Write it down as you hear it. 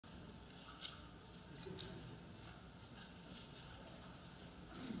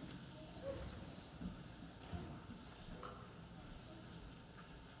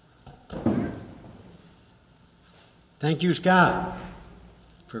Thank you, Scott,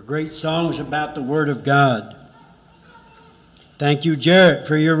 for great songs about the Word of God. Thank you, Jarrett,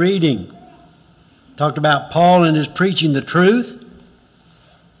 for your reading. Talked about Paul and his preaching the truth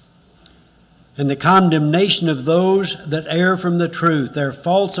and the condemnation of those that err from the truth. They're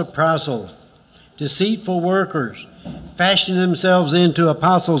false apostles, deceitful workers, fashioning themselves into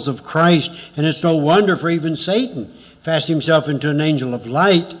apostles of Christ. And it's no wonder for even Satan fashioned himself into an angel of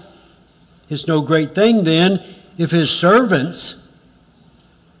light. It's no great thing then if his servants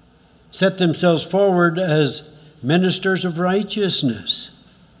set themselves forward as ministers of righteousness.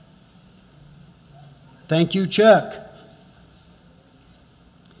 Thank you, Chuck.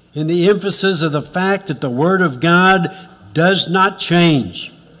 In the emphasis of the fact that the Word of God does not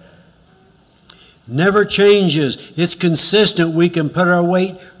change. Never changes. It's consistent. We can put our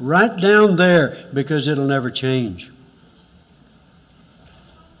weight right down there because it'll never change.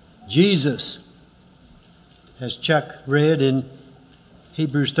 Jesus, as Chuck read in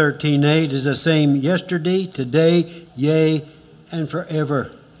Hebrews 13:8, is the same yesterday, today, yea, and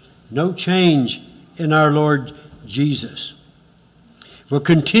forever. No change in our Lord Jesus. We'll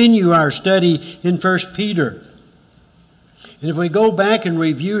continue our study in 1 Peter. And if we go back and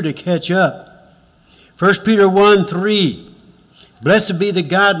review to catch up, 1 Peter 1:3, blessed be the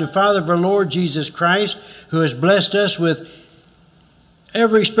God and Father of our Lord Jesus Christ, who has blessed us with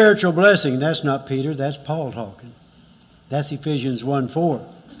every spiritual blessing. That's not Peter, that's Paul talking. That's Ephesians 1:4.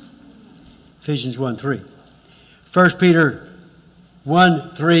 Ephesians 1:3. 1 Peter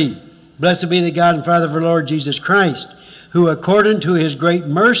 1:3, blessed be the God and Father of our Lord Jesus Christ, who according to his great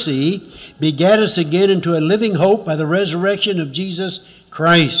mercy begat us again into a living hope by the resurrection of Jesus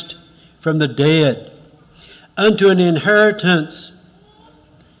Christ from the dead, unto an inheritance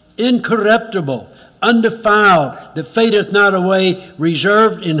incorruptible, undefiled, that fadeth not away,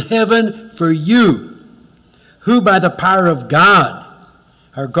 reserved in heaven for you, who by the power of God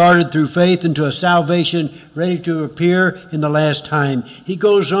are guarded through faith into a salvation ready to appear in the last time. He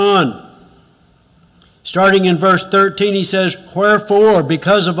goes on. Starting in verse 13, he says, wherefore,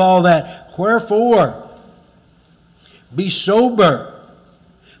 because of all that, wherefore, be sober,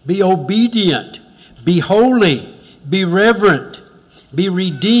 be obedient, be holy, be reverent, be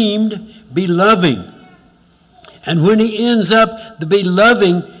redeemed, be loving. And when he ends up the be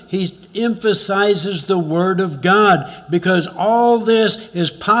loving, he emphasizes the Word of God, because all this is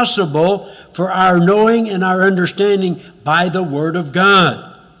possible for our knowing and our understanding by the Word of God.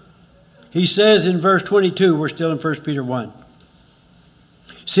 He says in verse 22, we're still in 1 Peter 1,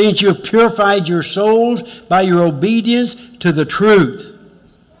 since you have purified your souls by your obedience to the truth,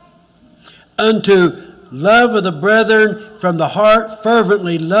 unto love of the brethren, from the heart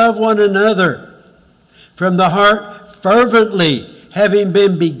fervently love one another, from the heart fervently, having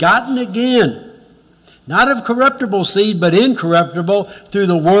been begotten again, not of corruptible seed, but incorruptible, through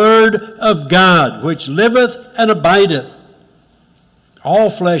the word of God, which liveth and abideth.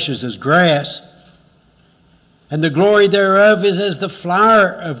 All flesh is as grass, and the glory thereof is as the flower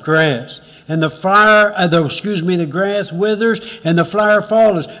of grass. And the grass withers, and the flower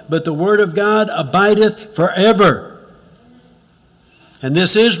falleth, but the word of God abideth forever. And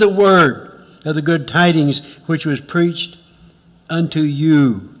this is the word of the good tidings which was preached unto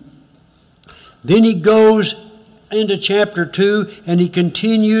you. Then he goes into chapter 2, and he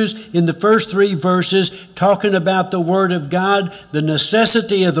continues in the first 3 verses talking about the Word of God, the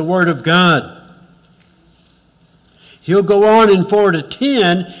necessity of the Word of God. He'll go on in 4 to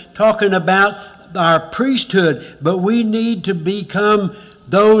 10 talking about our priesthood, but we need to become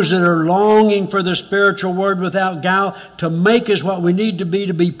those that are longing for the spiritual word without guile to make us what we need to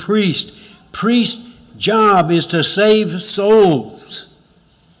be priests. Priest's job is to save souls.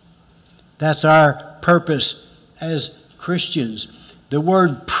 That's our purpose as Christians. The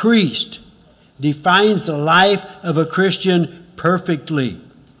word priest defines the life of a Christian perfectly.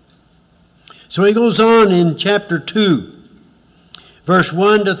 So he goes on in chapter 2, verse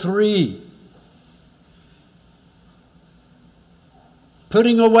 1 to 3.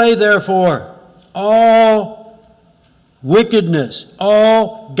 Putting away, therefore, all wickedness,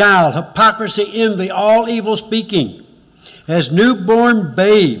 all guile, hypocrisy, envy, all evil speaking, as newborn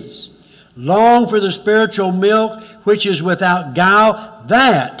babes, long for the spiritual milk, which is without guile,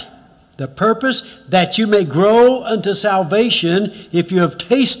 that, the purpose, that you may grow unto salvation, if you have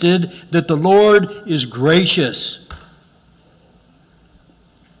tasted that the Lord is gracious.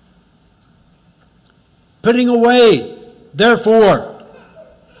 Putting away, therefore.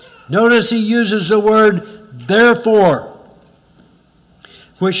 Notice he uses the word therefore,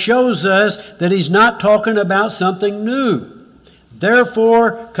 which shows us that he's not talking about something new.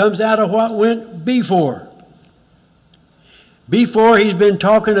 Therefore comes out of what went before. Before, he's been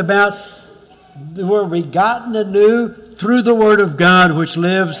talking about we're begotten anew through the Word of God, which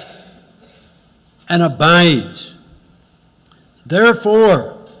lives and abides.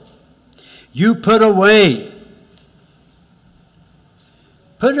 Therefore, you put away.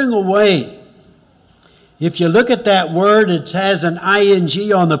 Putting away. If you look at that word, it has an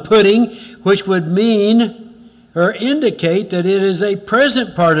ing on the putting, which would mean or indicate that it is a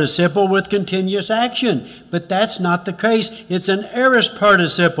present participle with continuous action. But that's not the case. It's an aorist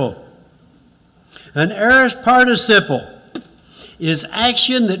participle. An aorist participle is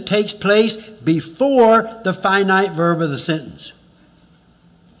action that takes place before the finite verb of the sentence.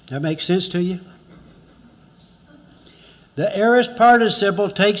 That makes sense to you? The aorist participle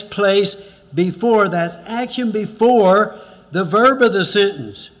takes place before, that's action before the verb of the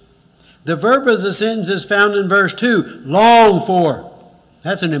sentence. The verb of the sentence is found in verse 2, long for.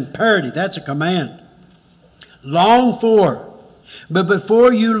 That's an imperative, that's a command. Long for. But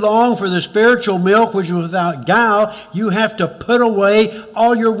before you long for the spiritual milk, which is without guile, you have to put away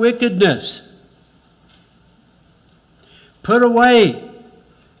all your wickedness. Put away.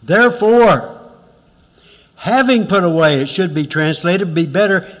 Therefore, having put away, it should be translated, be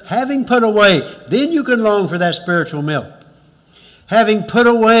better, having put away, then you can long for that spiritual milk. Having put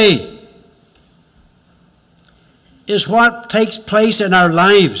away is what takes place in our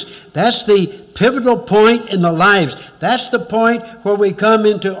lives. That's the pivotal point in the lives. That's the point where we come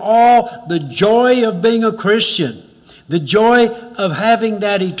into all the joy of being a Christian, the joy of having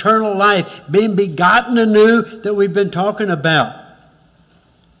that eternal life, being begotten anew that we've been talking about.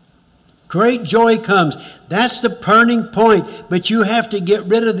 Great joy comes. That's the turning point. But you have to get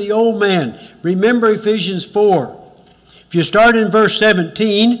rid of the old man. Remember Ephesians 4. If you start in verse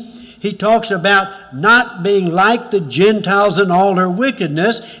 17, he talks about not being like the Gentiles in all their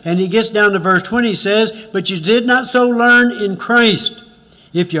wickedness. And he gets down to verse 20, he says, but you did not so learn in Christ.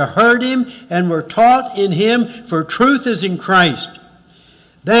 If you heard him and were taught in him, for truth is in Christ.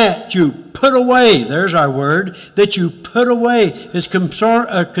 That you put away, there's our word, that you put away is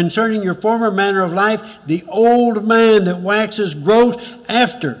concerning your former manner of life, the old man that waxes gross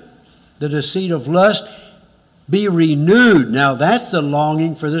after the deceit of lust, be renewed. Now that's the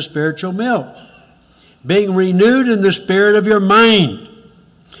longing for the spiritual milk. Being renewed in the spirit of your mind.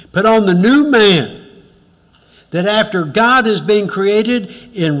 Put on the new man, that after God is being created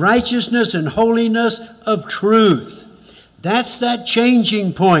in righteousness and holiness of truth. That's that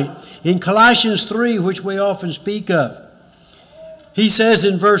changing point. In Colossians 3, which we often speak of, he says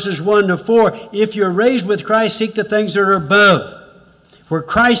in verses 1 to 4, if you're raised with Christ, seek the things that are above, where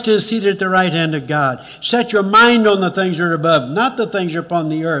Christ is seated at the right hand of God. Set your mind on the things that are above, not the things that are upon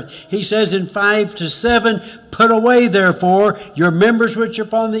the earth. He says in 5 to 7, put away, therefore, your members which are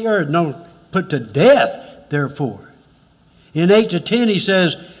upon the earth. No, put to death, therefore. In 8 to 10, he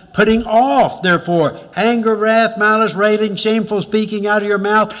says, putting off, therefore, anger, wrath, malice, railing, shameful speaking out of your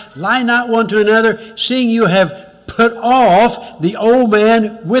mouth. Lie not one to another, seeing you have put off the old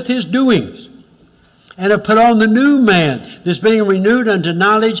man with his doings, and have put on the new man, that's being renewed unto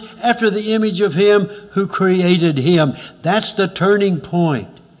knowledge after the image of him who created him. That's the turning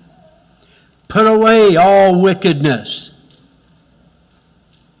point. Put away all wickedness.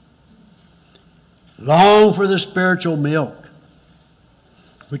 Long for the spiritual milk,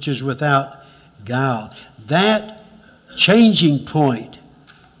 which is without guile. That changing point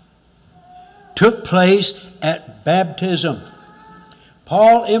took place at baptism.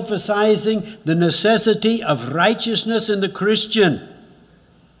 Paul emphasizing the necessity of righteousness in the Christian.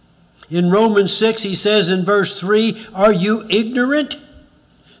 In Romans 6, he says in verse 3, are you ignorant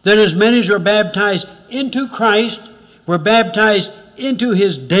that as many as were baptized into Christ were baptized into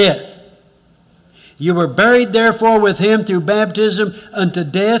his death? You were buried therefore with him through baptism unto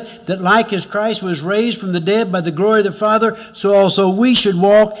death, that like as Christ was raised from the dead by the glory of the Father, so also we should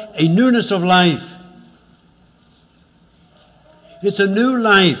walk a newness of life. It's a new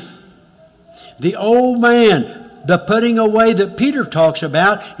life. The old man, the putting away that Peter talks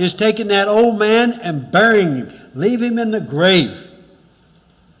about, is taking that old man and burying him, leave him in the grave.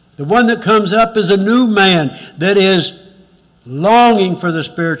 The one that comes up is a new man that is longing for the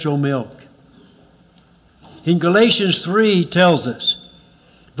spiritual milk. In Galatians 3, he tells us,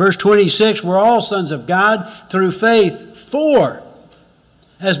 verse 26, we're all sons of God through faith, for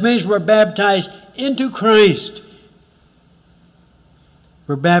as many as were baptized into Christ.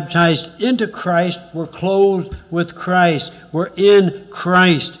 We're baptized into Christ, we're clothed with Christ, we're in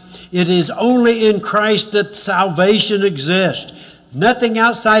Christ. It is only in Christ that salvation exists. Nothing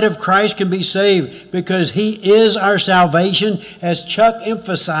outside of Christ can be saved because he is our salvation, as Chuck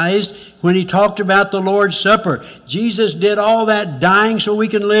emphasized when he talked about the Lord's Supper. Jesus did all that dying so we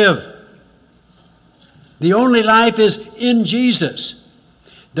can live. The only life is in Jesus.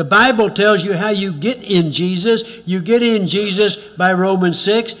 The Bible tells you how you get in Jesus. You get in Jesus by Romans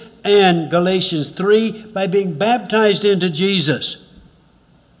 6 and Galatians 3 by being baptized into Jesus.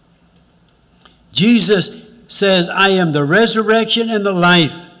 Jesus says, I am the resurrection and the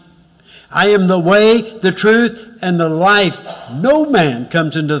life. I am the way, the truth, and the life. No man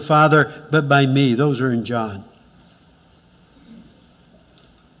comes into the Father but by me. Those are in John.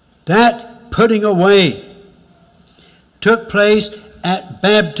 That putting away took place at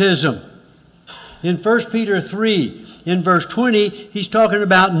baptism. In 1 Peter 3, in verse 20, he's talking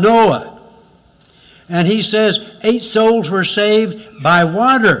about Noah. And he says, 8 souls were saved by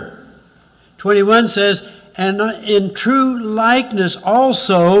water. 21 says, and in true likeness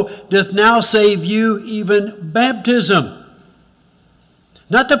also doth now save you even baptism.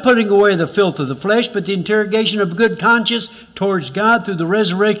 Not the putting away the filth of the flesh, but the interrogation of good conscience towards God through the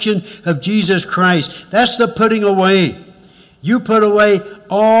resurrection of Jesus Christ. That's the putting away. You put away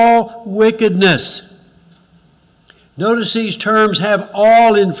all wickedness. Notice these terms have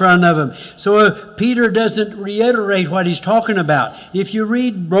all in front of them. So Peter doesn't reiterate what he's talking about. If you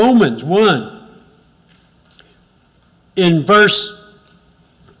read Romans 1, in verses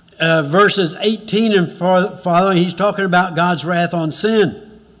 18 and following, he's talking about God's wrath on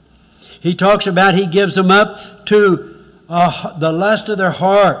sin. He talks about he gives them up to the lust of their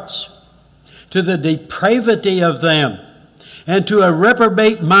hearts, to the depravity of them, and to a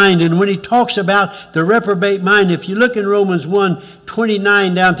reprobate mind. And when he talks about the reprobate mind, if you look in Romans 1,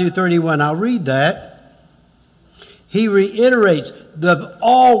 29 down through 31, I'll read that. He reiterates the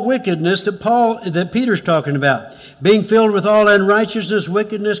all wickedness that Peter's talking about. Being filled with all unrighteousness,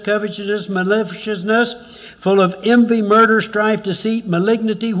 wickedness, covetousness, maliciousness, full of envy, murder, strife, deceit,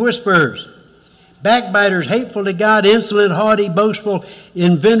 malignity, whisperers, backbiters, hateful to God, insolent, haughty, boastful,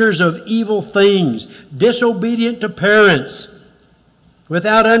 inventors of evil things, disobedient to parents,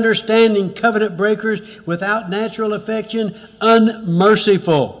 without understanding, covenant breakers, without natural affection,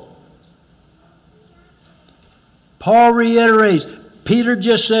 unmerciful. Paul reiterates, Peter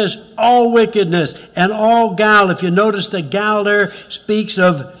just says all wickedness and all guile. If you notice, the guile there speaks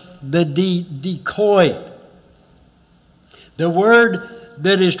of the decoy. The word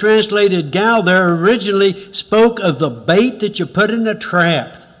that is translated guile there originally spoke of the bait that you put in a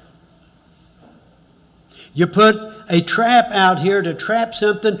trap. You put a trap out here to trap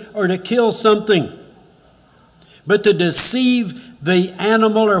something or to kill something. But to deceive the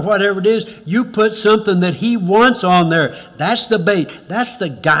animal or whatever it is, you put something that he wants on there. That's the bait. That's the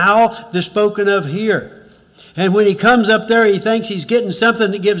guile that's spoken of here. And when he comes up there, he thinks he's getting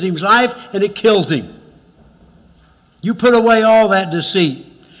something that gives him life, and it kills him. You put away all that deceit,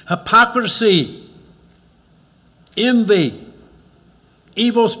 hypocrisy, envy,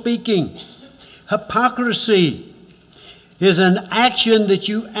 evil speaking. Hypocrisy is an action that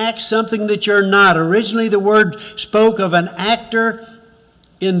you act something that you're not. Originally, the word spoke of an actor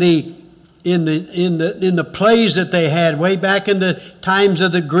in the plays that they had way back in the times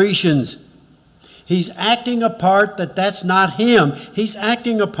of the Grecians. He's acting a part that's not him. He's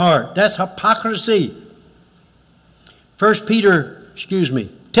acting a part. That's hypocrisy.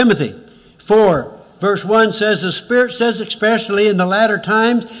 Timothy 4. Verse 1 says, the Spirit says especially in the latter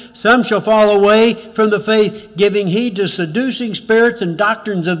times, some shall fall away from the faith, giving heed to seducing spirits and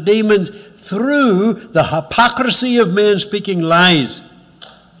doctrines of demons through the hypocrisy of men speaking lies.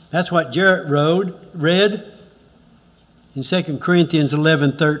 That's what Jarrett read in 2 Corinthians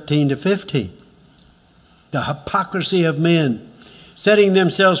 11, 13 to 15. The hypocrisy of men, setting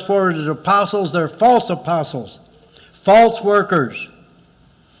themselves forward as apostles. They're false apostles, false workers,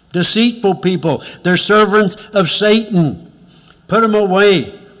 deceitful people. They're servants of Satan. Put them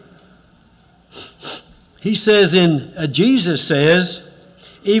away. He says Jesus says,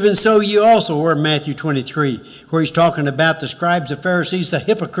 even so you also were, Matthew 23, where he's talking about the scribes, the Pharisees, the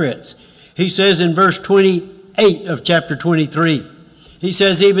hypocrites. He says in verse 28 of chapter 23, he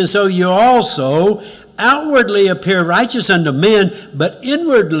says, even so you also outwardly appear righteous unto men, but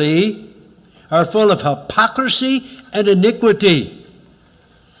inwardly are full of hypocrisy and iniquity.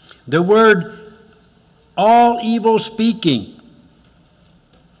 The word all evil speaking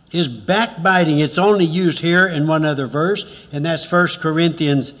is backbiting. It's only used here in one other verse, and that's 2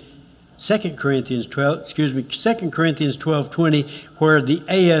 Corinthians 12:20, where the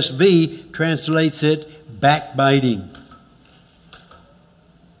ASV translates it backbiting.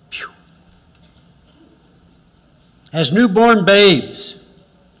 Phew. As newborn babes,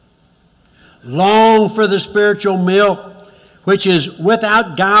 long for the spiritual milk, which is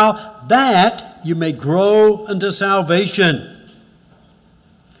without guile, that you may grow unto salvation.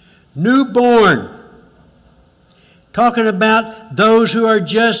 Newborn, talking about those who are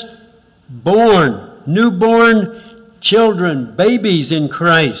just born, newborn children, babies in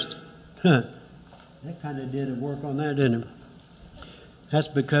Christ. That kind of did a work on that, didn't it? That's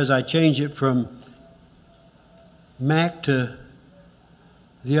because I changed it from Mac to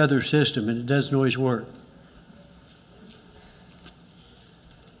the other system, and it doesn't always work.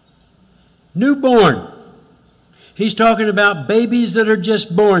 Newborn. He's talking about babies that are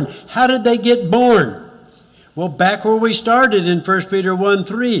just born. How did they get born? Well, back where we started in 1 Peter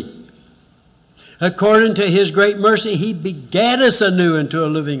 1:3. According to his great mercy, he begat us anew into a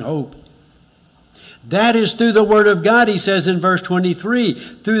living hope. That is through the word of God, he says in verse 23.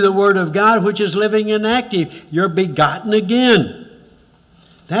 Through the word of God, which is living and active, you're begotten again.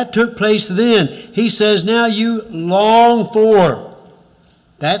 That took place then. He says, now you long for.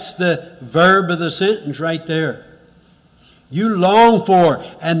 That's the verb of the sentence right there. You long for.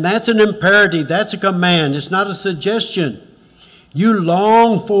 And that's an imperative. That's a command. It's not a suggestion. You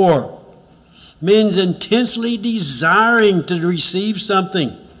long for. Means intensely desiring to receive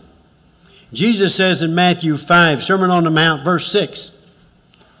something. Jesus says in Matthew 5, Sermon on the Mount, verse 6,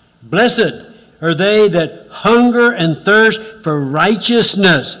 blessed are they that hunger and thirst for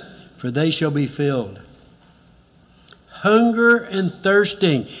righteousness, for they shall be filled. Hunger and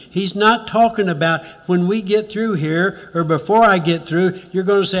thirsting. He's not talking about when we get through here or before I get through, you're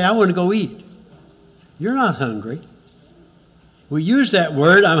going to say, I want to go eat. You're not hungry. We use that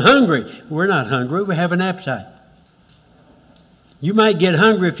word, I'm hungry. We're not hungry. We have an appetite. You might get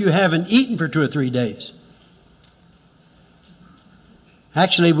hungry if you haven't eaten for 2 or 3 days.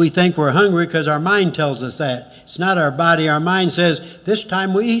 Actually, we think we're hungry because our mind tells us that. It's not our body. Our mind says, this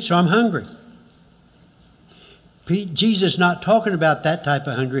time we eat, so I'm hungry. Jesus is not talking about that type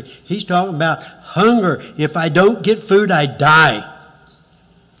of hungry. He's talking about hunger. If I don't get food, I die.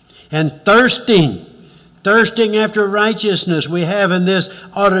 And thirsting. Thirsting after righteousness. We have in this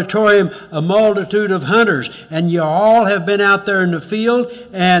auditorium a multitude of hunters. And you all have been out there in the field,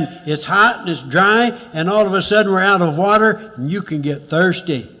 and it's hot and it's dry, and all of a sudden we're out of water, and you can get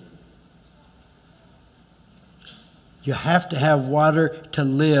thirsty. You have to have water to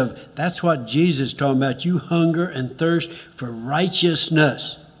live. That's what Jesus is talking about. You hunger and thirst for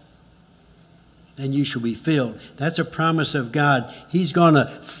righteousness, and you shall be filled. That's a promise of God. He's going to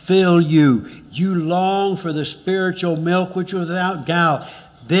fill you. You long for the spiritual milk which is without guile.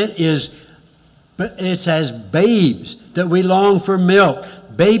 It's as babes that we long for milk.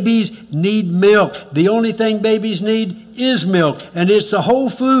 Babies need milk. The only thing babies need is milk. And it's the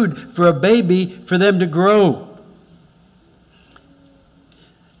whole food for a baby for them to grow.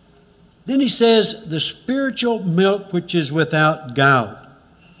 Then he says, the spiritual milk which is without guile.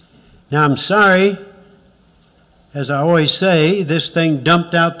 Now, I'm sorry, as I always say, this thing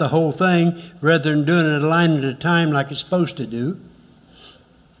dumped out the whole thing rather than doing it a line at a time like it's supposed to do.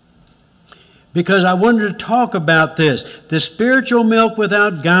 Because I wanted to talk about this, the spiritual milk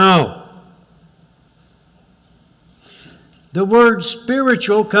without guile. The word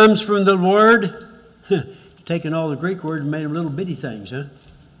spiritual comes from the word, taking all the Greek words and made them little bitty things, huh?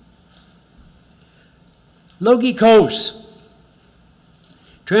 Logikos,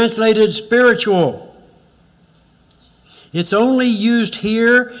 translated spiritual. It's only used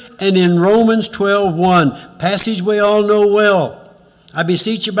here and in Romans 12:1, passage we all know well. I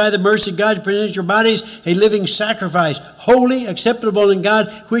beseech you by the mercy of God to present your bodies a living sacrifice, holy, acceptable in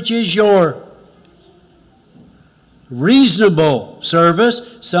God, which is your reasonable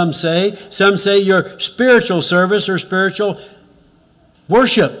service, some say. Some say your spiritual service or spiritual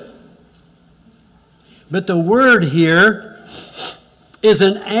worship. But the word here is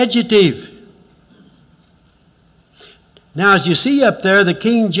an adjective. Now, as you see up there, the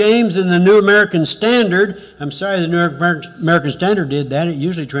King James and the New American Standard, I'm sorry the New American Standard did that, it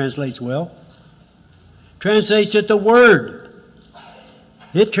usually translates well, translates it the Word.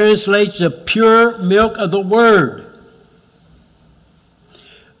 It translates the pure milk of the Word.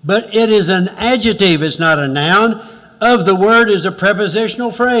 But it is an adjective, it's not a noun. Of the word is a prepositional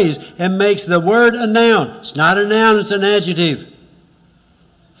phrase and makes the word a noun. It's not a noun, it's an adjective.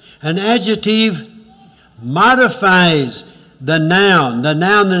 An adjective modifies the noun. The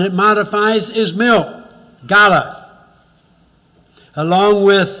noun that it modifies is milk, gala, along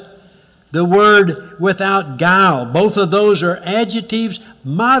with the word without guile. Both of those are adjectives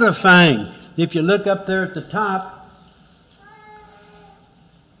modifying. If you look up there at the top,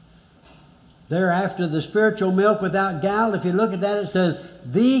 There after the spiritual milk without gall, if you look at that, it says,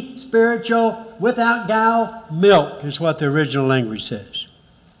 the spiritual without gall milk is what the original language says.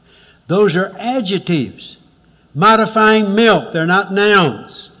 Those are adjectives modifying milk. They're not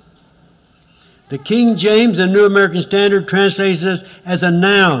nouns. The King James, the New American Standard, translates this as a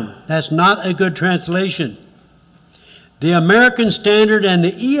noun. That's not a good translation. The American Standard and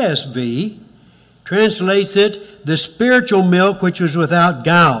the ESV translates it the spiritual milk which was without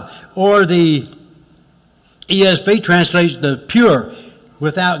gall. Or the ESV translates the pure.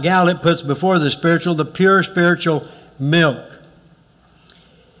 Without gall, it puts before the spiritual, the pure spiritual milk.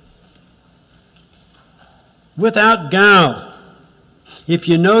 Without gall. If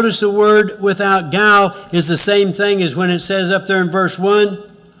you notice the word without gall is the same thing as when it says up there in verse 1,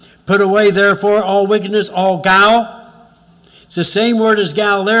 put away therefore all wickedness, all gall. It's the same word as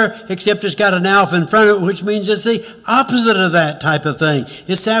gall there, except it's got an alpha in front of it, which means it's the opposite of that type of thing.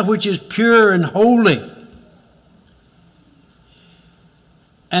 It's that which is pure and holy.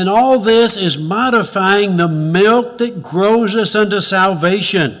 And all this is modifying the milk that grows us unto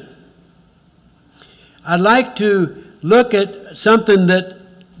salvation. I'd like to look at something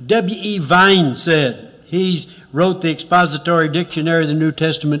that W.E. Vine said. He wrote the Expository Dictionary of the New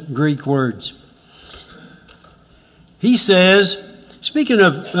Testament Greek words. He says, speaking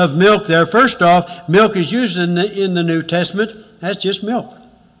of milk there, first off, milk is used in the New Testament. That's just milk.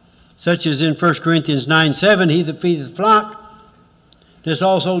 Such as in 1 Corinthians 9:7, he that feedeth the flock does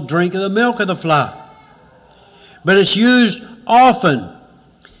also drink of the milk of the flock. But it's used often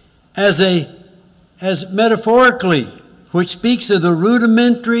as metaphorically, which speaks of the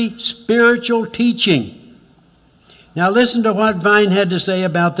rudimentary spiritual teaching. Now listen to what Vine had to say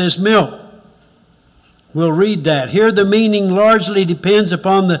about this milk. We'll read that. Here the meaning largely depends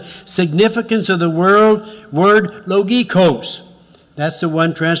upon the significance of the word logikos. That's the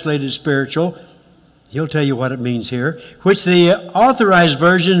one translated spiritual. He'll tell you what it means here. Which the Authorized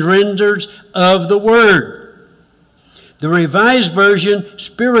Version renders of the word. The Revised Version,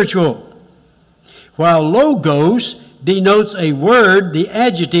 spiritual. While logos denotes a word, the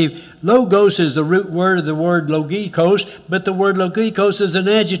adjective, logos is the root word of the word logikos, but the word logikos is an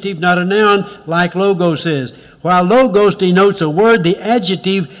adjective, not a noun, like logos is. While logos denotes a word, the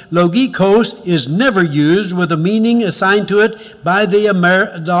adjective logikos is never used with a meaning assigned to it by the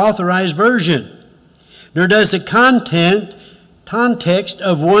Authorized Version. Nor does the context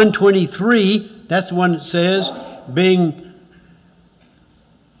of 123, that's the one that says, being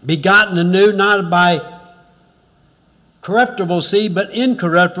begotten anew, not by corruptible seed, but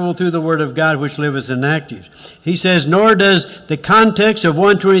incorruptible through the word of God which liveth and active. He says, nor does the context of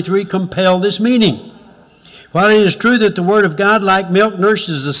 123 compel this meaning. While it is true that the word of God, like milk,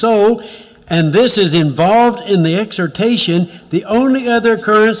 nourishes the soul, and this is involved in the exhortation, the only other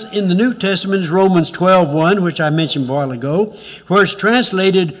occurrence in the New Testament is Romans 12:1, which I mentioned a while ago, where it's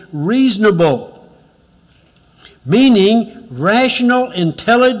translated reasonable, meaning rational,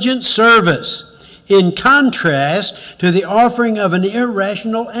 intelligent service, in contrast to the offering of an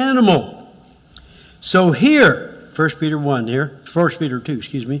irrational animal. So here, 1 Peter 2,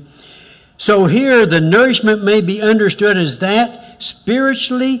 excuse me. So here the nourishment may be understood as that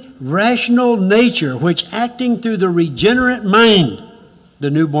spiritually rational nature which, acting through the regenerate mind, the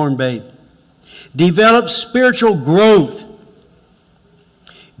newborn babe, develops spiritual growth.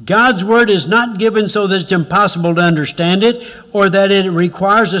 God's word is not given so that it's impossible to understand it or that it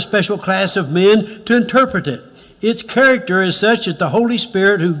requires a special class of men to interpret it. Its character is such that the Holy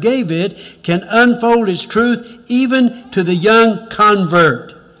Spirit who gave it can unfold its truth even to the young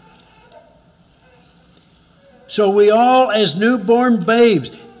convert. So we all, as newborn babes,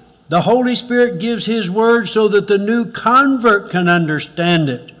 the Holy Spirit gives His word so that the new convert can understand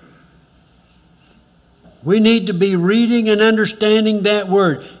it. We need to be reading and understanding that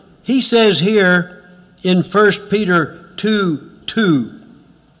word. He says here in 1 Peter 2:2,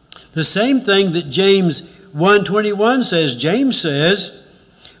 the same thing that James 1:21 says. James says,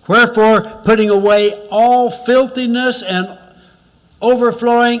 wherefore, putting away all filthiness and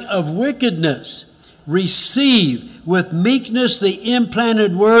overflowing of wickedness, receive with meekness the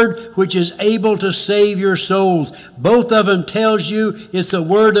implanted word which is able to save your souls. Both of them tells you it's the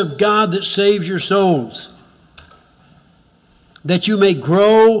word of God that saves your souls, that you may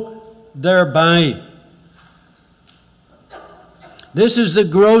grow thereby. This is the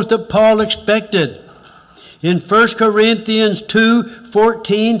growth that Paul expected in 1 Corinthians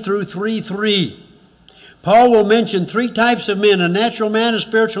 2:14 through 3:3. Paul will mention three types of men: a natural man, a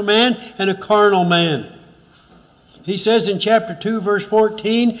spiritual man, and a carnal man. He says in chapter 2, verse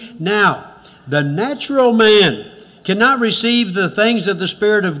 14, now, the natural man cannot receive the things of the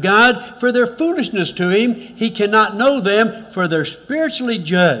Spirit of God, for their foolishness to him. He cannot know them, for they're spiritually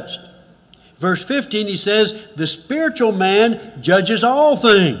judged. Verse 15, he says, the spiritual man judges all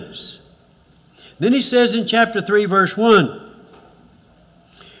things. Then he says in chapter 3, verse 1,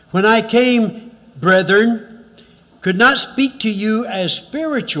 when I came, brethren, could not speak to you as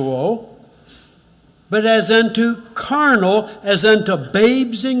spiritual, but as unto carnal, as unto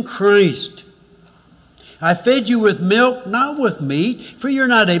babes in Christ. I fed you with milk, not with meat, for you're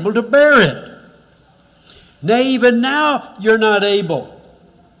not able to bear it. Nay, even now you're not able,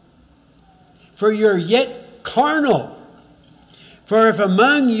 for you're yet carnal. For if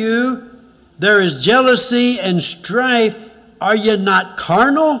among you there is jealousy and strife, are you not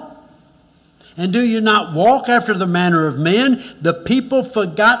carnal? And do you not walk after the manner of men? The people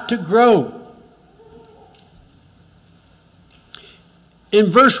forgot to grow. In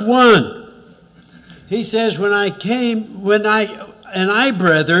verse 1, he says, when I,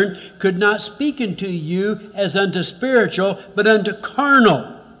 brethren, could not speak unto you as unto spiritual, but unto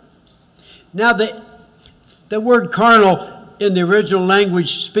carnal. Now, the word carnal in the original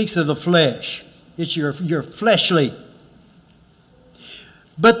language speaks of the flesh. It's your fleshly.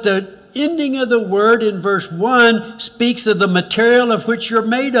 But the ending of the word in verse 1 speaks of the material of which you're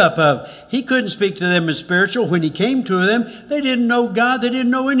made up of. He couldn't speak to them as spiritual. When he came to them, they didn't know God. They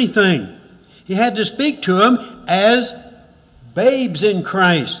didn't know anything. He had to speak to them as babes in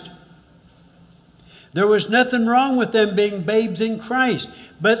Christ. There was nothing wrong with them being babes in Christ.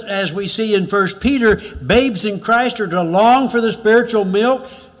 But as we see in 1 Peter, babes in Christ are to long for the spiritual milk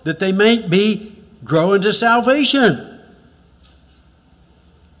that they may grow into salvation.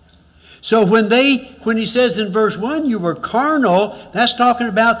 So when he says in verse 1, you were carnal, that's talking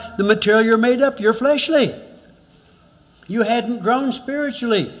about the material you're made up. You're fleshly. You hadn't grown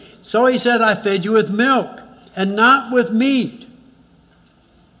spiritually. So he said, I fed you with milk and not with meat.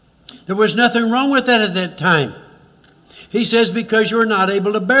 There was nothing wrong with that at that time. He says, because you were not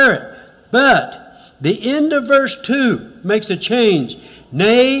able to bear it. But the end of verse 2 makes a change.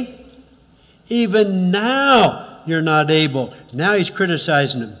 Nay, even now you're not able. Now he's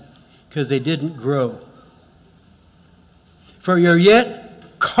criticizing them because they didn't grow. For you're yet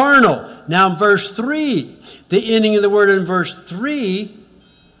carnal. Now in verse 3, the ending of the word in verse 3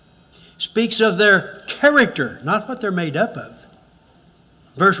 speaks of their character, not what they're made up of.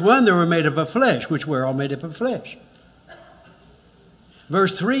 Verse 1, they were made up of flesh, which we're all made up of flesh.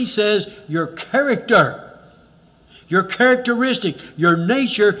 Verse 3 says your character, your characteristic, your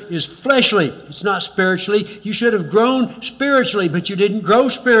nature is fleshly. It's not spiritually. You should have grown spiritually, but you didn't grow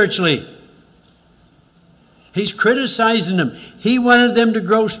spiritually. He's criticizing them. He wanted them to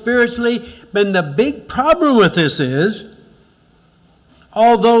grow spiritually, but the big problem with this is,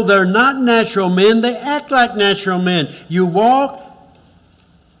 although they're not natural men, they act like natural men. You walk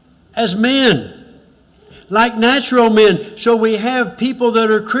as men, like natural men. So we have people that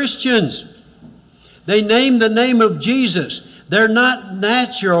are Christians. They name the name of Jesus. They're not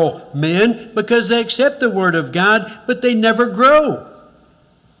natural men because they accept the Word of God, but they never grow.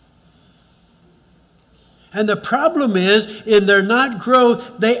 And the problem is, in their not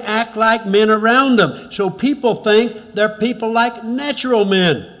growth, they act like men around them. So people think they're people like natural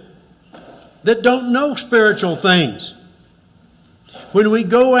men that don't know spiritual things. When we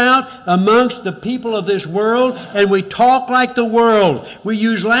go out amongst the people of this world and we talk like the world, we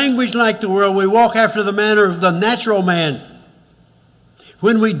use language like the world, we walk after the manner of the natural man.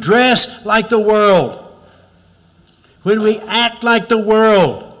 When we dress like the world, when we act like the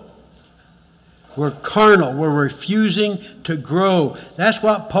world, we're carnal. We're refusing to grow. That's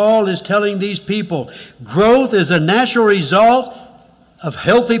what Paul is telling these people. Growth is a natural result of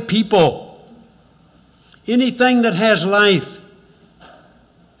healthy people. Anything that has life,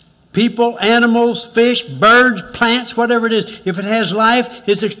 people, animals, fish, birds, plants, whatever it is, if it has life,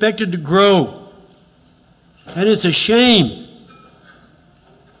 it's expected to grow. And it's a shame.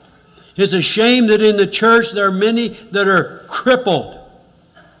 It's a shame that in the church there are many that are crippled.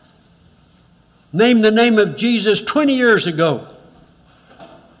 Name the name of Jesus 20 years ago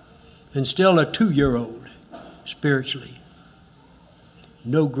and still a 2-year-old spiritually.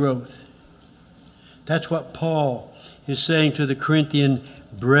 No growth. That's what Paul is saying to the Corinthian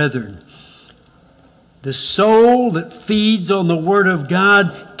brethren. The soul that feeds on the Word of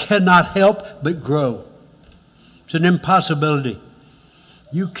God cannot help but grow. It's an impossibility.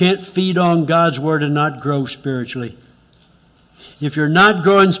 You can't feed on God's Word and not grow spiritually. If you're not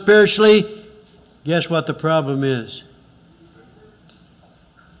growing spiritually, guess what the problem is?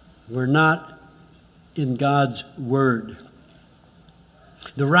 We're not in God's Word.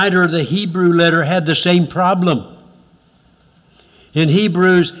 The writer of the Hebrew letter had the same problem. In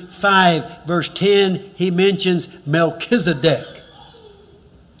Hebrews 5, verse 10, he mentions Melchizedek.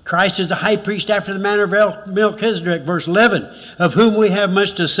 Christ is a high priest after the manner of Melchizedek, verse 11, of whom we have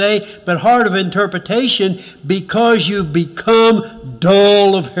much to say, but hard of interpretation, because you've become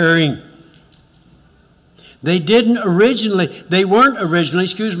dull of hearing. They weren't originally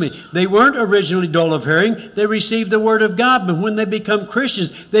dull of hearing. They received the word of God, but when they become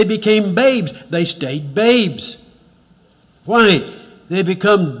Christians, they became babes. They stayed babes. Why? They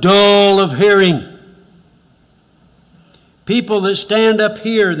become dull of hearing. People that stand up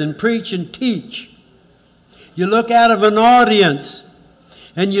here and preach and teach. You look out of an audience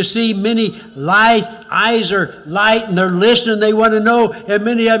and you see many eyes are light and they're listening, they want to know, and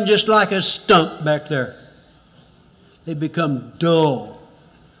many of them just like a stump back there. They become dull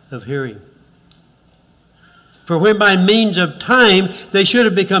of hearing. For when by means of time they should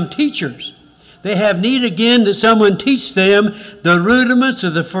have become teachers, they have need again that someone teach them the rudiments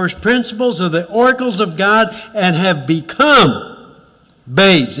of the first principles of the oracles of God, and have become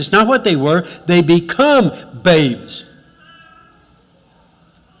babes. It's not what they were. They become babes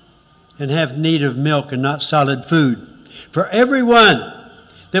and have need of milk and not solid food. For everyone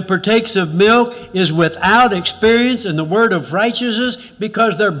that partakes of milk is without experience in the word of righteousness,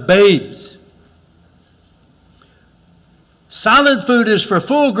 because they're babes. Solid food is for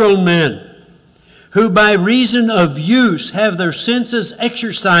full-grown men, who by reason of use have their senses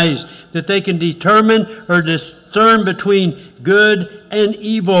exercised, that they can determine or discern between good and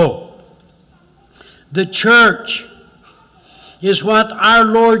evil. The church is what our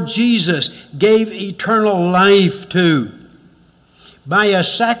Lord Jesus gave eternal life to. By a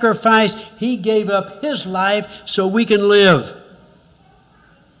sacrifice, he gave up his life so we can live.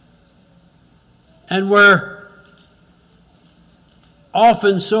 And we're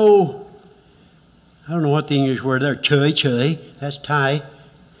often so, I don't know what the English word there, chui, that's Thai,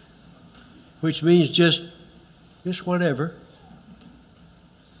 which means just whatever.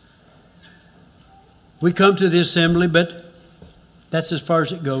 We come to the assembly, but that's as far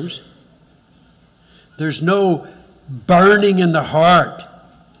as it goes. There's no burning in the heart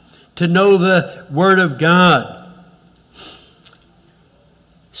to know the Word of God.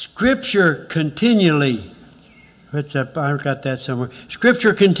 Scripture continually, what's up? I've got that somewhere.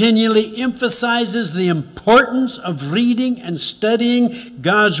 Scripture continually emphasizes the importance of reading and studying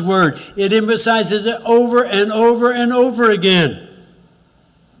God's Word. It emphasizes it over and over and over again.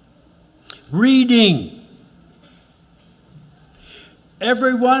 Reading.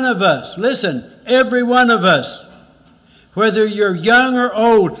 Every one of us, listen, every one of us, whether you're young or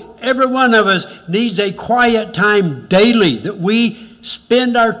old, every one of us needs a quiet time daily, that we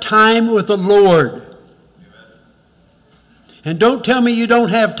spend our time with the Lord. Amen. And don't tell me you don't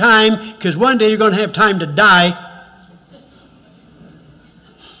have time, because one day you're going to have time to die.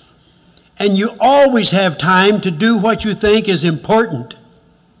 And you always have time to do what you think is important.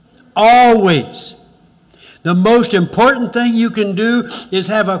 Always. The most important thing you can do is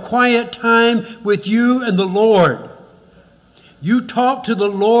have a quiet time with you and the Lord. You talk to the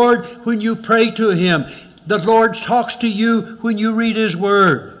Lord when you pray to Him. The Lord talks to you when you read His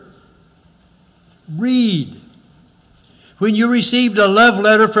Word. Read. When you received a love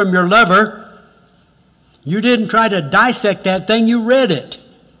letter from your lover, you didn't try to dissect that thing, you read it.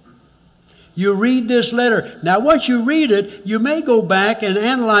 You read this letter. Now, once you read it, you may go back and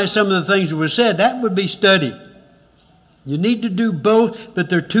analyze some of the things that were said. That would be study. You need to do both,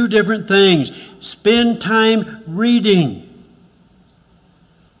 but they're two different things. Spend time reading.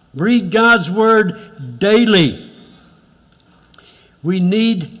 Read God's Word daily. We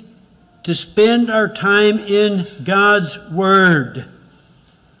need to spend our time in God's Word.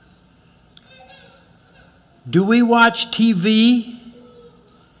 Do we watch TV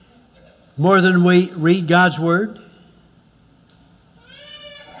more than we read God's Word?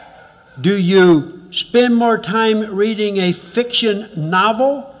 Do you spend more time reading a fiction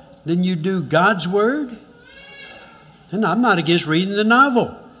novel than you do God's Word? And I'm not against reading the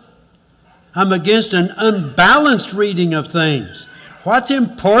novel. I'm against an unbalanced reading of things. What's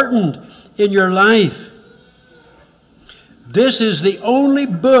important in your life? This is the only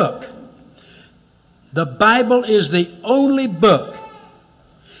book. The Bible is the only book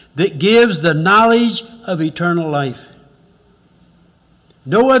that gives the knowledge of eternal life.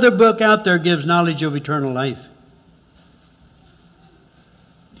 No other book out there gives knowledge of eternal life.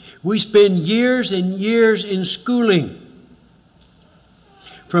 We spend years and years in schooling.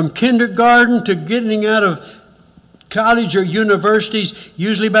 From kindergarten to getting out of college or universities,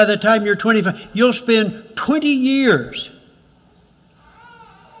 usually by the time you're 25, you'll spend 20 years.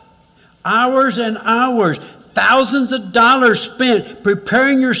 Hours and hours. Thousands of dollars spent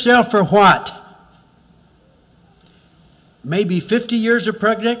preparing yourself for what? Maybe 50 years of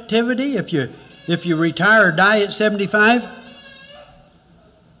productivity if you retire or die at 75?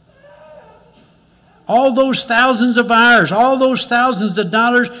 All those thousands of hours, all those thousands of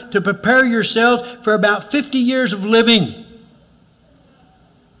dollars to prepare yourselves for about 50 years of living.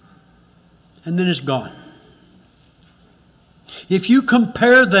 And then it's gone. If you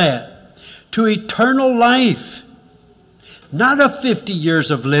compare that to eternal life, not a 50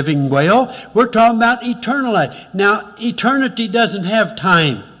 years of living well, we're talking about eternal life. Now, eternity doesn't have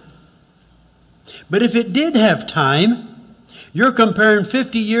time. But if it did have time, you're comparing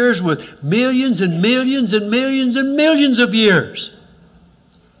 50 years with millions and millions and millions and millions of years.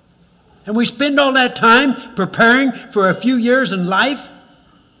 And we spend all that time preparing for a few years in life,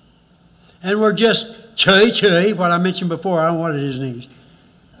 and we're just choi, what I mentioned before, I don't know what it is in English,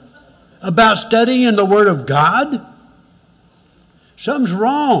 about studying the Word of God. Something's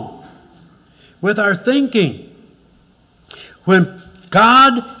wrong with our thinking. When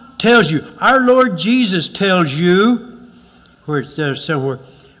God tells you, our Lord Jesus tells you, where it says somewhere,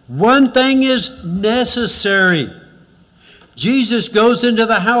 one thing is necessary. Jesus goes into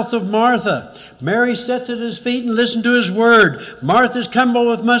the house of Martha. Mary sits at his feet and listens to his word. Martha's come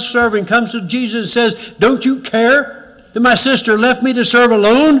with much serving, comes to Jesus and says, don't you care that my sister left me to serve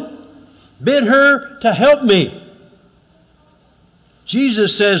alone? Bid her to help me.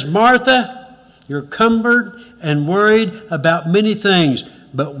 Jesus says, Martha, you're cumbered and worried about many things,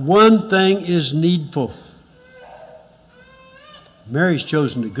 but one thing is needful. Mary's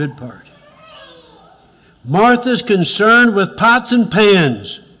chosen the good part. Martha's concerned with pots and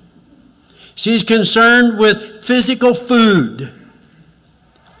pans. She's concerned with physical food.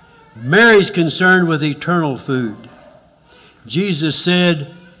 Mary's concerned with eternal food. Jesus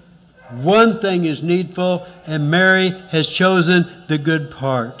said, one thing is needful, and Mary has chosen the good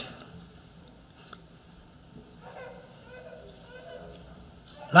part.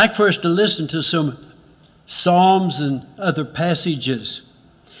 I'd like for us to listen to some Psalms and other passages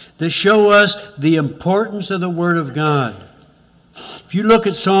that show us the importance of the Word of God. If you look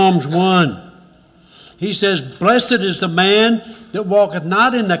at Psalms 1, he says, blessed is the man that walketh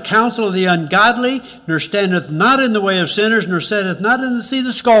not in the counsel of the ungodly, nor standeth not in the way of sinners, nor sitteth not in the seat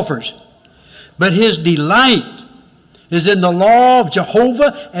of scoffers. But his delight is in the law of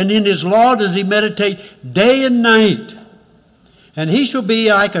Jehovah, and in his law does he meditate day and night. And he shall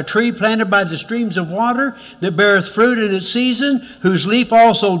be like a tree planted by the streams of water, that beareth fruit in its season, whose leaf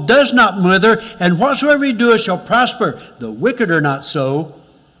also does not wither, and whatsoever he doeth shall prosper. The wicked are not so,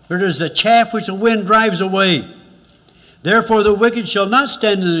 but as the chaff which the wind drives away. Therefore the wicked shall not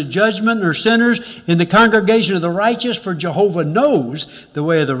stand in the judgment, nor sinners in the congregation of the righteous, for Jehovah knows the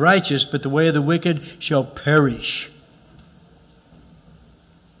way of the righteous, but the way of the wicked shall perish.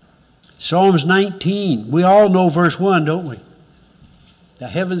 Psalms 19, we all know verse 1, don't we? The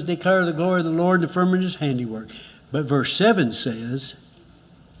heavens declare the glory of the Lord, and the firmament his handiwork. But verse 7 says,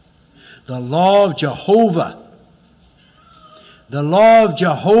 the law of Jehovah. The law of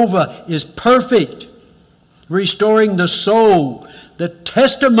Jehovah is perfect, restoring the soul. The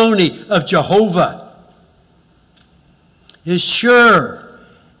testimony of Jehovah is sure,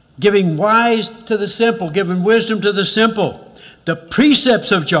 giving wise to the simple, giving wisdom to the simple. The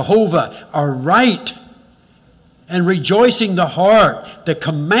precepts of Jehovah are right and rejoicing the heart. The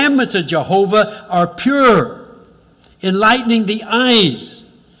commandments of Jehovah are pure, enlightening the eyes.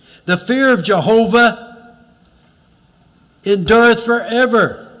 The fear of Jehovah endureth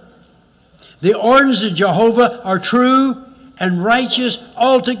forever. The ordinances of Jehovah are true and righteous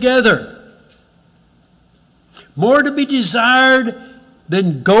altogether. More to be desired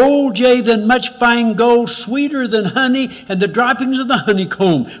than gold, yea, than much fine gold, sweeter than honey, and the droppings of the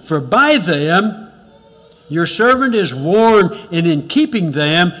honeycomb. For by them your servant is warned, and in keeping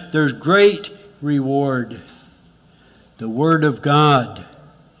them there's great reward. The Word of God.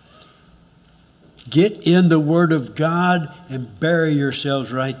 Get in the Word of God and bury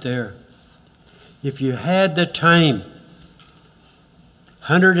yourselves right there. If you had the time,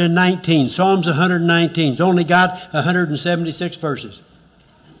 119, Psalms 119. It's only got 176 verses.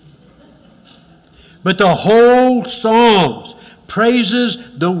 But the whole Psalms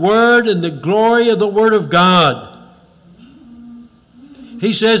praises the Word and the glory of the Word of God.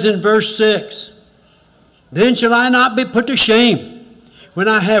 He says in verse 6, then shall I not be put to shame when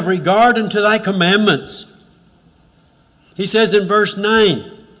I have regard unto thy commandments. He says in verse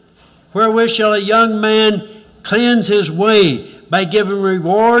 9, wherewith shall a young man cleanse his way, by giving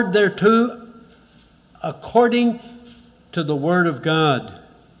reward thereto according to the Word of God.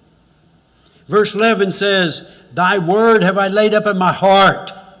 Verse 11 says, Thy word have I laid up in my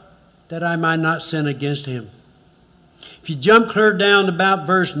heart, that I might not sin against him. If you jump clear down to about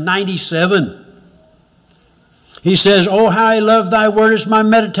verse 97, he says, Oh, how I love thy word, is my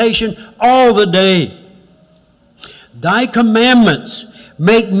meditation all the day. Thy commandments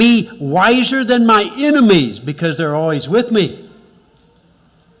make me wiser than my enemies, because they're always with me.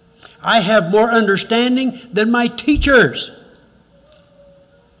 I have more understanding than my teachers,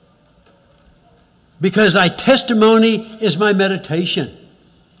 because thy testimony is my meditation.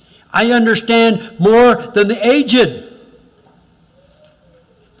 I understand more than the aged,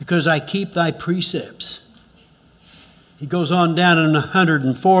 because I keep thy precepts. He goes on down in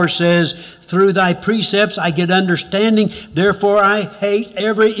 104, says, Through thy precepts I get understanding, therefore I hate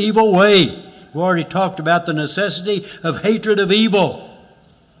every evil way. We already talked about the necessity of hatred of evil.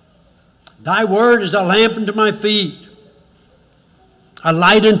 Thy word is a lamp unto my feet, a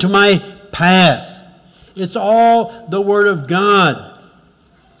light unto my path. It's all the word of God.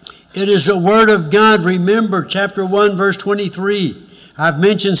 It is the word of God. Remember, chapter 1, verse 23. I've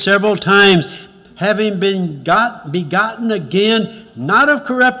mentioned several times, having been begotten again, not of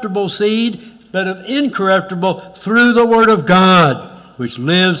corruptible seed, but of incorruptible, through the word of God, which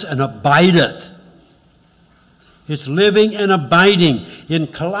lives and abideth. It's living and abiding. In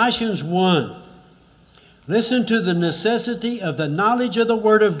Colossians 1, listen to the necessity of the knowledge of the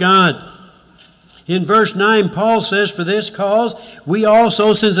word of God. In verse 9, Paul says, For this cause we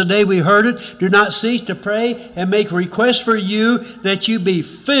also, since the day we heard it, do not cease to pray and make requests for you, that you be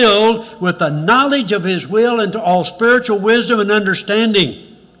filled with the knowledge of his will, and to all spiritual wisdom and understanding,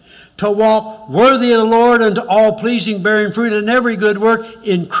 to walk worthy of the Lord, unto all pleasing, bearing fruit in every good work,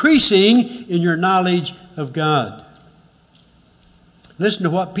 increasing in your knowledge of God. Listen to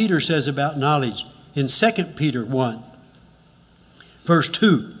what Peter says about knowledge in 2 Peter 1, verse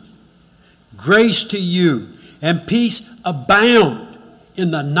 2. Grace to you and peace abound in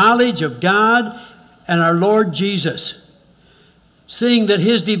the knowledge of God and our Lord Jesus, seeing that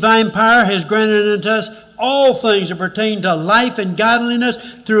his divine power has granted unto us all things that pertain to life and godliness,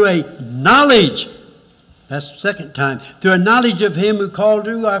 through a knowledge, that's the second time, through a knowledge of him who called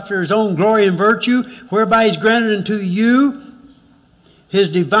you after his own glory and virtue, whereby he's granted unto you his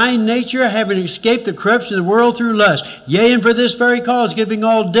divine nature, having escaped the corruption of the world through lust. Yea, and for this very cause, giving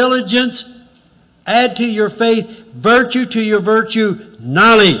all diligence, add to your faith virtue, to your virtue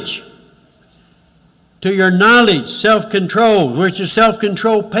knowledge, to your knowledge self-control, which is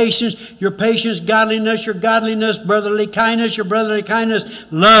self-control patience, your patience godliness, your godliness brotherly kindness, your brotherly kindness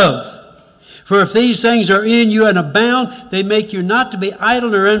love. For if these things are in you and abound, they make you not to be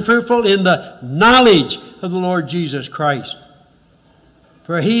idle or unfruitful in the knowledge of the Lord Jesus Christ.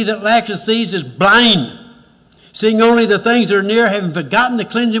 For he that lacketh these is blind, seeing only the things that are near, having forgotten the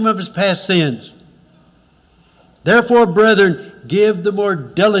cleansing of his past sins. Therefore, brethren, give the more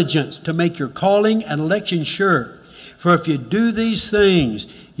diligence to make your calling and election sure. For if you do these things,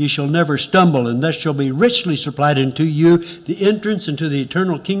 you shall never stumble, and thus shall be richly supplied unto you the entrance into the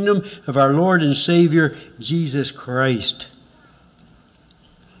eternal kingdom of our Lord and Savior, Jesus Christ.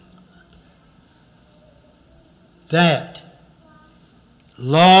 That,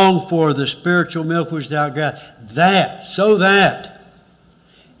 long for the spiritual milk which thou got, that, so that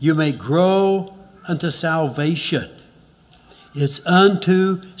you may grow unto salvation. It's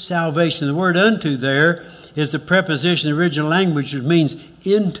unto salvation. The word unto there is the preposition in the original language, which means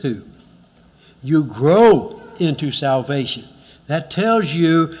into. You grow into salvation. That tells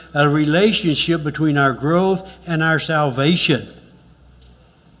you a relationship between our growth and our salvation.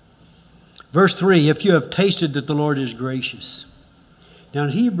 Verse 3, if you have tasted that the Lord is gracious. Now in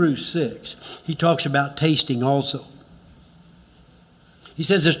Hebrews 6, he talks about tasting also. He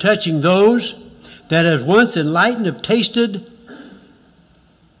says, as touching those that as once enlightened have tasted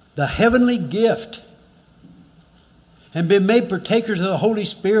the heavenly gift and been made partakers of the Holy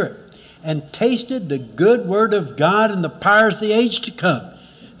Spirit, and tasted the good word of God and the powers of the age to come.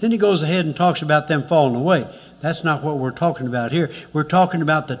 Then he goes ahead and talks about them falling away. That's not what we're talking about here. We're talking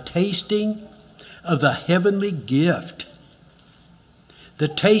about the tasting of the heavenly gift. The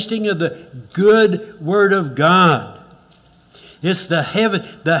tasting of the good word of God. It's the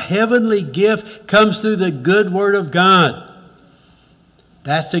heavenly gift comes through the good word of God.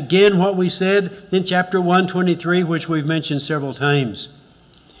 That's again what we said in chapter 123, which we've mentioned several times.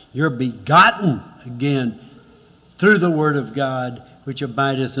 You're begotten again through the word of God, which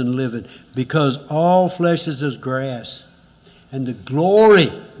abideth and liveth, because all flesh is as grass, and the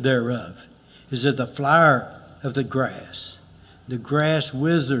glory thereof is as the flower of the grass. The grass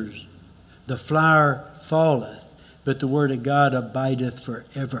withers, the flower falleth, but the word of God abideth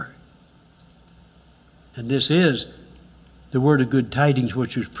forever. And this is the word of good tidings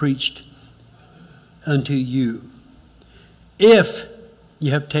which was preached unto you. If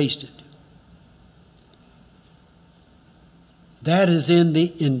you have tasted. That is in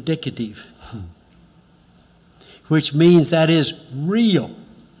the indicative, which means that is real.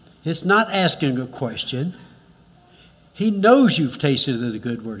 It's not asking a question. He knows you've tasted of the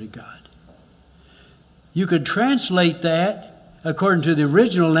good word of God. You could translate that according to the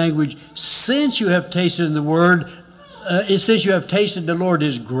original language, since you have tasted in the word, since you have tasted the Lord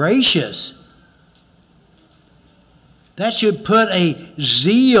is gracious. That should put a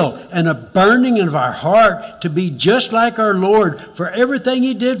zeal and a burning of our heart to be just like our Lord for everything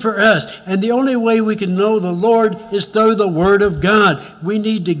He did for us. And the only way we can know the Lord is through the Word of God. We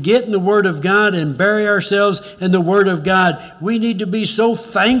need to get in the Word of God and bury ourselves in the Word of God. We need to be so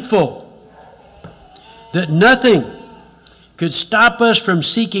thankful that nothing could stop us from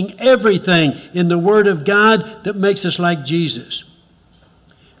seeking everything in the Word of God that makes us like Jesus.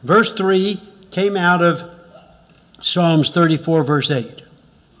 Verse 3 came out of Psalms 34, verse 8.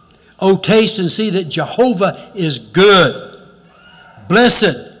 O taste and see that Jehovah is good.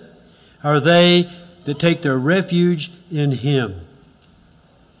 Blessed are they that take their refuge in Him.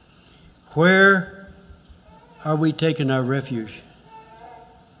 Where are we taking our refuge?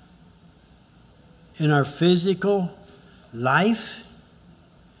 In our physical life,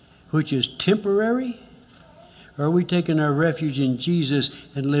 which is temporary? Or are we taking our refuge in Jesus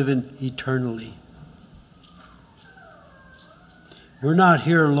and living eternally? We're not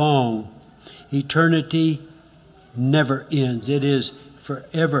here long. Eternity never ends. It is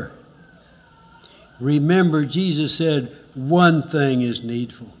forever. Remember, Jesus said, one thing is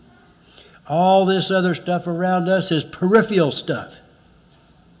needful. All this other stuff around us is peripheral stuff.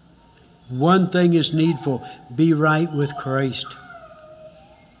 One thing is needful. Be right with Christ.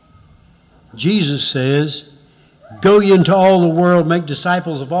 Jesus says, go ye into all the world, make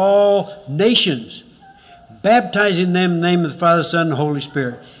disciples of all nations, baptizing them in the name of the Father, Son, and Holy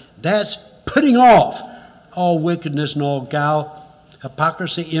Spirit. That's putting off all wickedness and all guile,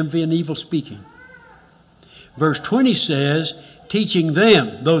 hypocrisy, envy, and evil speaking. Verse 20 says, teaching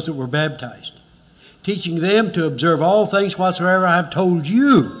them, those that were baptized, teaching them to observe all things whatsoever I have told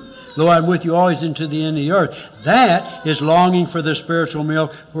you. Lo, I'm with you always into the end of the earth. That is longing for the spiritual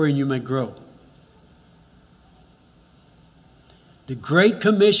milk wherein you may grow. The Great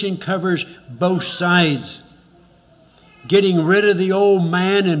Commission covers both sides. Getting rid of the old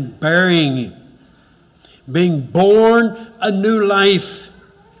man and burying him. Being born a new life.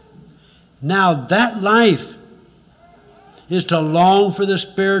 Now that life is to long for the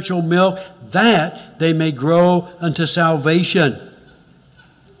spiritual milk, that they may grow unto salvation.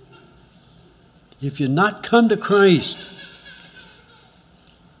 If you're not come to Christ,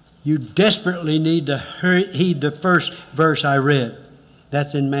 you desperately need to heed the first verse I read.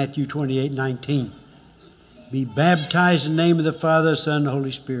 That's in Matthew 28:19. Be baptized in the name of the Father, Son, and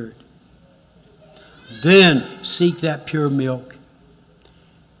Holy Spirit. Then seek that pure milk.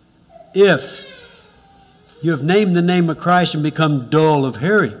 If you have named the name of Christ and become dull of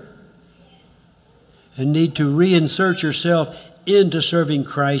hearing and need to reinsert yourself into serving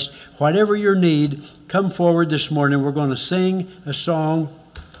Christ, whatever your need, come forward this morning. We're going to sing a song,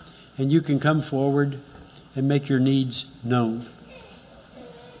 and you can come forward and make your needs known.